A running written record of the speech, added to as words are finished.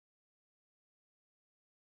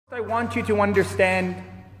I want you to understand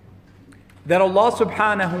that Allah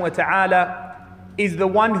subhanahu wa ta'ala is the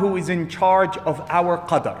one who is in charge of our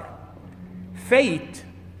qadr. Fate,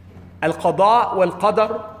 al-qada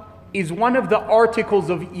wal-qadr, is one of the articles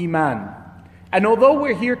of Iman. And although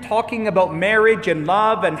we're here talking about marriage and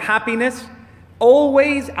love and happiness,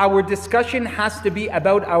 always our discussion has to be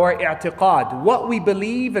about our i'tiqad, what we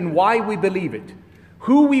believe and why we believe it,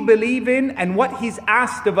 who we believe in and what He's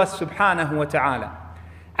asked of us subhanahu wa ta'ala.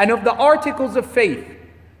 And of the articles of faith,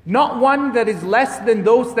 not one that is less than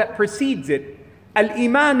those that precedes it,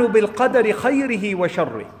 al-imanu bil-qadri khayrihi wa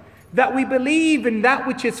sharrih, that we believe in that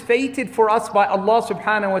which is fated for us by Allah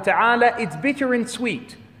subhanahu wa ta'ala. It's bitter and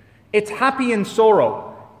sweet, it's happy and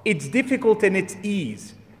sorrow, it's difficult and it's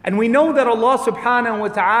ease. And we know that Allah subhanahu wa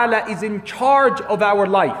ta'ala is in charge of our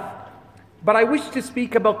life. But I wish to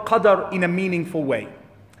speak about qadr in a meaningful way.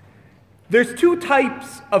 There's two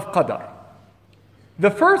types of qadr. The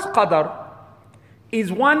first qadr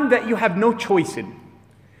is one that you have no choice in.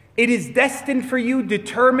 It is destined for you,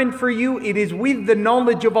 determined for you. It is with the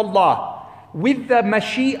knowledge of Allah, with the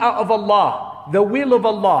mashi'a of Allah, the will of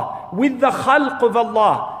Allah, with the khalq of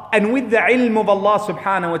Allah, and with the ilm of Allah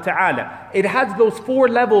subhanahu wa ta'ala. It has those four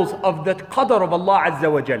levels of the qadr of Allah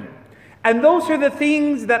azza wa jal. And those are the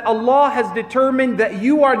things that Allah has determined that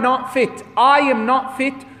you are not fit, I am not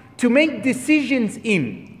fit to make decisions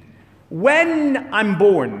in. When I'm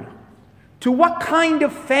born, to what kind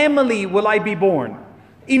of family will I be born?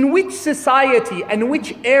 In which society and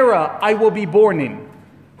which era I will be born in?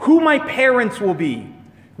 Who my parents will be?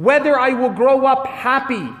 Whether I will grow up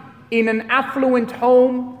happy in an affluent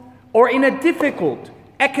home or in a difficult,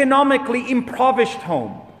 economically impoverished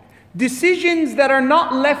home. Decisions that are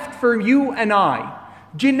not left for you and I.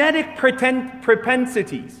 Genetic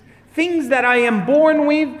propensities. Things that I am born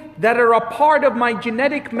with that are a part of my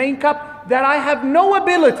genetic makeup that I have no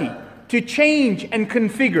ability to change and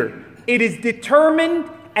configure. It is determined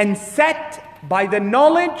and set by the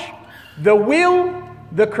knowledge, the will,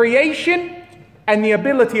 the creation, and the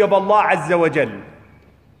ability of Allah Azza wa Jal.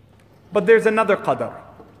 But there's another qadr.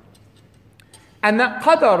 And that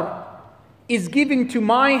qadr is given to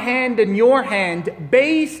my hand and your hand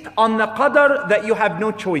based on the qadr that you have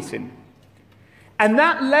no choice in. And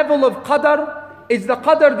that level of qadr is the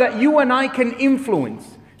qadr that you and I can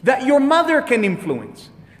influence, that your mother can influence.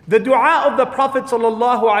 The dua of the Prophet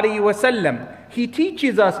ﷺ, he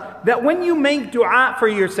teaches us that when you make dua for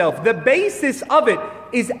yourself, the basis of it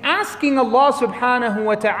is asking Allah subhanahu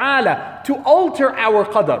wa ta'ala to alter our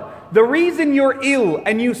qadr. The reason you're ill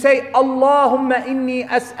and you say, Allahumma inni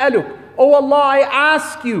as'aluk, oh Allah, I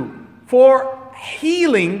ask you for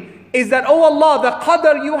healing, is that, oh Allah, the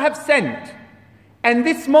qadr you have sent, and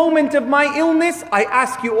this moment of my illness, I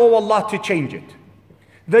ask you, oh Allah, to change it.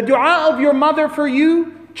 The dua of your mother for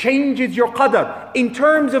you changes your qadr in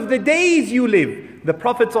terms of the days you live. The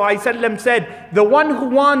Prophet ﷺ said, the one who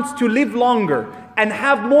wants to live longer and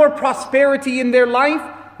have more prosperity in their life,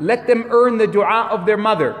 let them earn the dua of their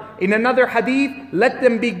mother. In another hadith, let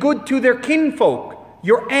them be good to their kinfolk,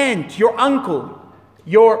 your aunt, your uncle,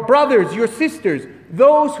 your brothers, your sisters,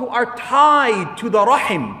 those who are tied to the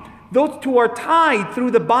rahim, those who are tied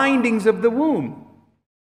through the bindings of the womb.